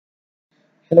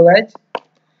Hello guys,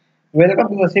 welcome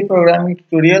to the C programming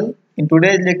tutorial. In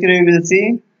today's lecture we will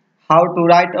see how to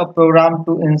write a program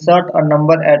to insert a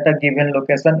number at a given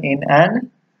location in an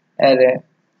array.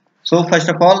 So first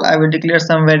of all I will declare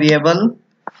some variable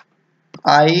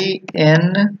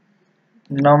in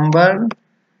number,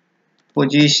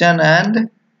 position and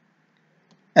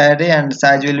array and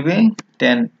size will be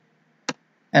 10.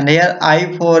 And here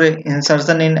I for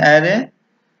insertion in array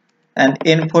and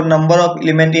n for number of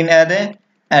element in array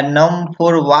and num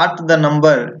for what the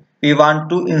number we want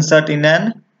to insert in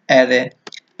an array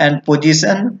and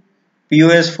position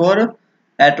pos for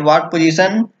at what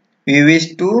position we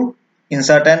wish to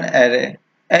insert an array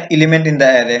element in the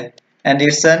array and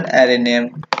it's an array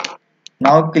name.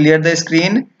 Now clear the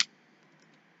screen.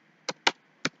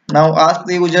 Now ask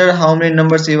the user how many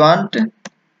numbers he want.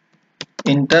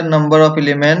 Enter number of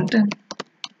element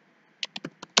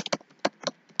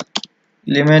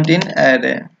in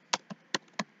array.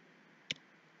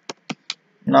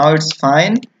 Now it's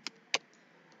fine.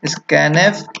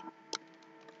 Scanf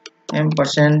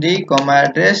 %d comma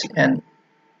address and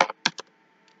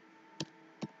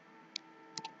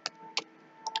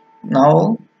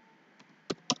now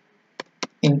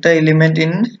enter element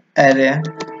in array.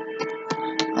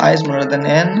 I is smaller than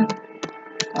n,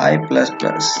 I plus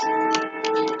plus.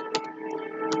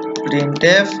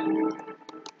 Printf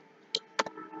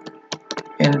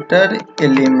enter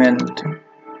element.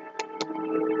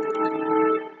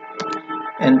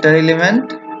 Enter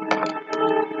element.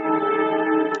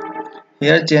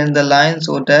 Here change the line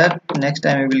so that next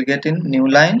time we will get in new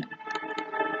line.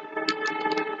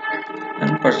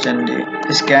 And %d.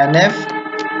 Scanf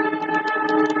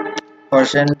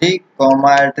 %d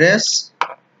comma address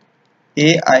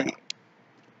AI.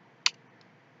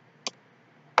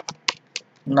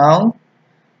 Now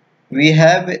we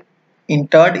have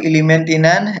entered element in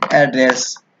an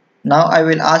address. Now I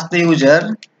will ask the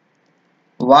user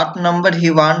what number he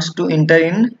wants to enter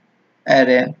in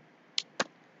array.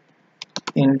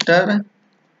 Enter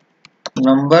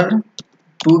number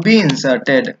to be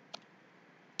inserted.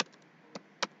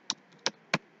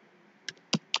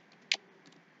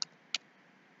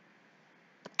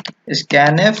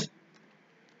 Scanf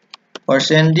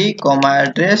 %d comma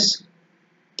address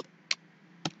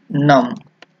num.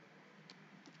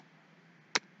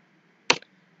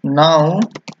 Now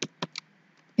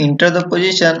enter the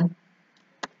position.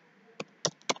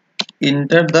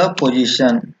 Enter the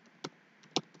position.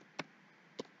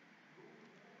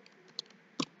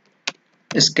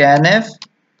 Scanf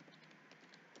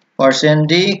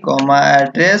 %d comma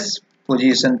address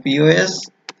position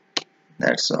POS.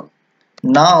 That's all.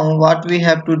 Now what we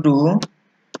have to do,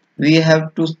 we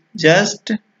have to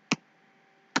just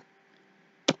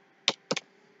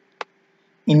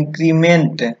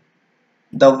increment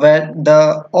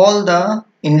all the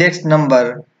index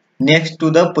number next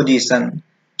to the position.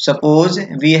 Suppose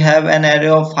we have an array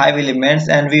of 5 elements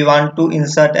and we want to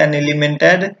insert an element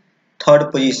at third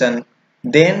position.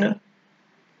 Then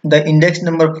the index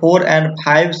number 4 and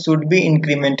 5 should be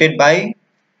incremented by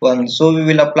 1. So we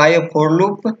will apply a for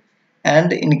loop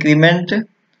and increment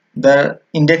the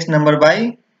index number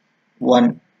by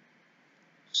 1.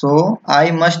 So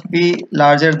I must be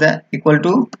larger than equal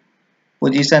to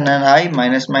position and I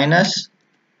minus minus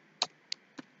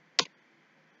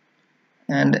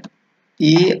and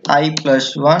AI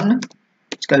plus 1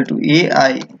 is equal to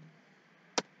AI.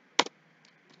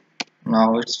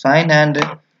 Now it's fine and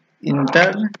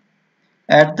enter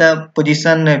at the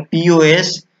position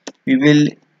POS we will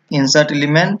insert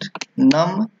element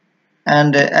num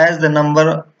and as the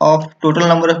total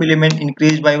number of element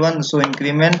increased by 1, so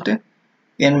increment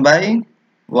n by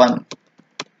 1.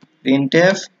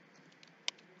 Printf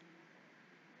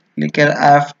click here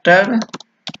after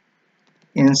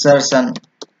insertion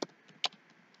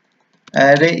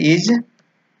array is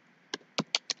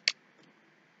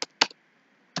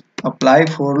apply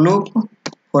for loop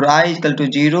for I is equal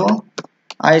to 0,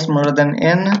 I is smaller than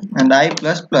n and I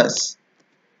plus plus.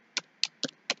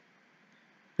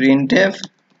 Printf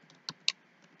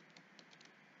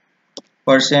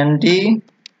 %d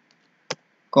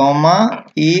comma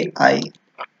AI.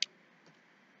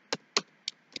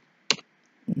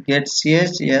 Get ch,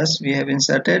 yes, we have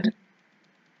inserted.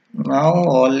 Now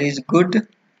all is good.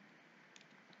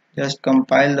 Just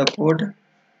compile the code,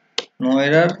 no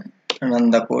error, and run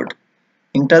the code.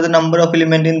 Enter the number of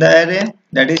element in the array,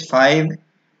 that is 5.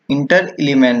 Enter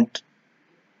element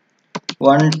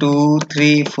 1, 2,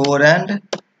 3, 4 and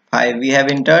 5 we have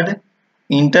entered.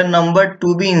 Enter number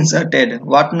to be inserted.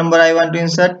 What number I want to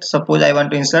insert? Suppose I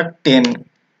want to insert 10.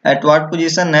 At what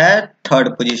position? At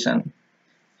third position.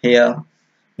 Here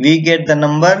we get the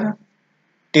number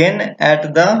 10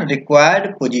 at the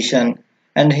required position.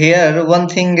 And here one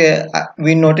thing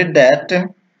we noted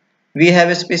that we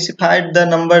have specified the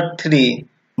number 3,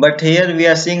 but here we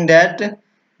are seeing that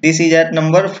this is at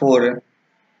number 4.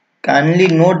 Kindly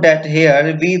note that here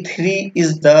v3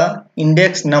 is the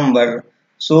index number.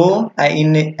 So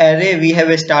in array we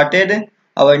have started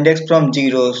our index from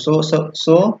 0.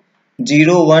 So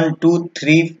 0, 1, 2,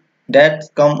 3 that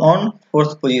come on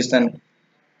 4th position.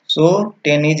 So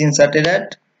 10 is inserted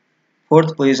at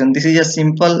 4th position. This is a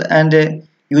simple, and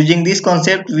using this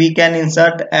concept we can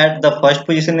insert at the first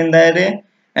position in the array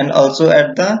and also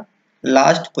at the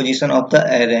last position of the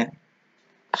array.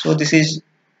 So this is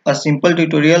a simple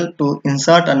tutorial to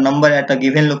insert a number at a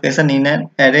given location in an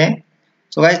array.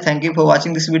 So guys, thank you for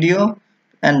watching this video,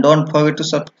 and don't forget to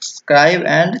subscribe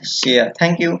and share.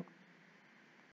 Thank you.